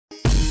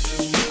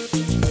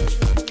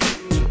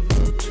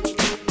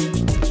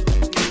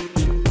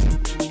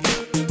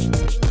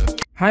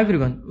Hi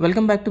everyone,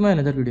 welcome back to my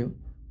another video.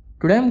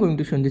 Today I am going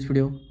to show in this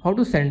video how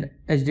to send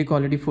HD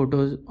quality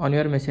photos on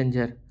your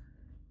messenger.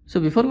 So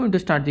before going to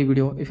start the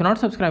video, if you are not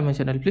subscribed my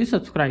channel, please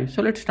subscribe.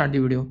 So let's start the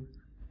video.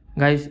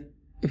 Guys,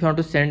 if you want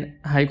to send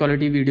high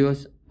quality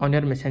videos on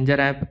your messenger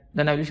app,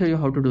 then I will show you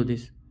how to do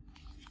this.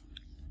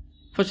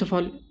 First of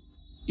all,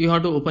 you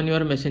have to open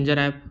your messenger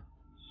app.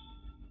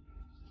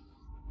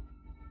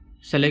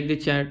 Select the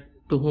chat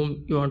to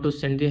whom you want to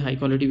send the high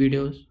quality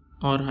videos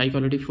or high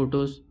quality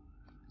photos.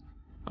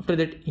 After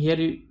that, here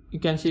you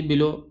can see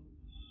below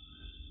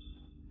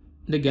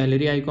the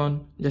gallery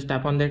icon. Just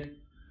tap on that,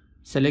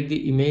 select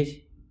the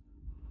image,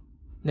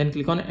 then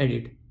click on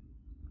edit.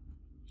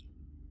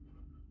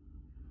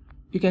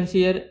 You can see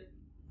here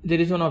there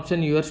is one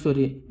option your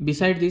story.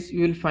 Beside this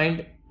you will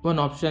find one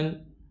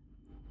option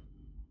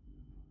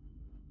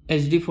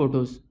HD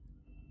photos.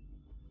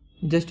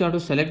 Just you have to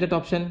select that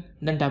option,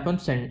 then tap on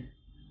send.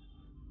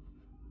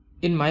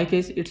 In my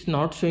case it's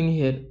not showing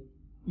here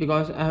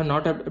because I have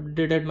not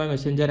updated my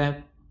messenger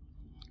app.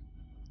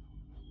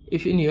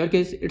 If in your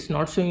case it's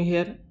not showing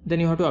here,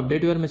 then you have to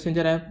update your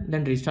messenger app,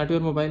 then restart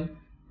your mobile,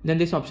 then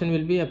this option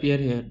will be appear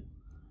here.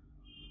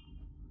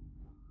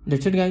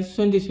 That's it guys.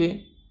 So in this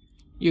way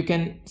you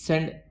can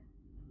send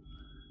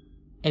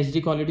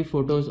HD quality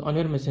photos on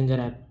your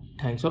messenger app.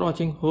 Thanks for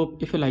watching.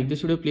 Hope if you like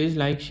this video, please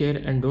like, share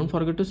and don't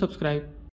forget to subscribe.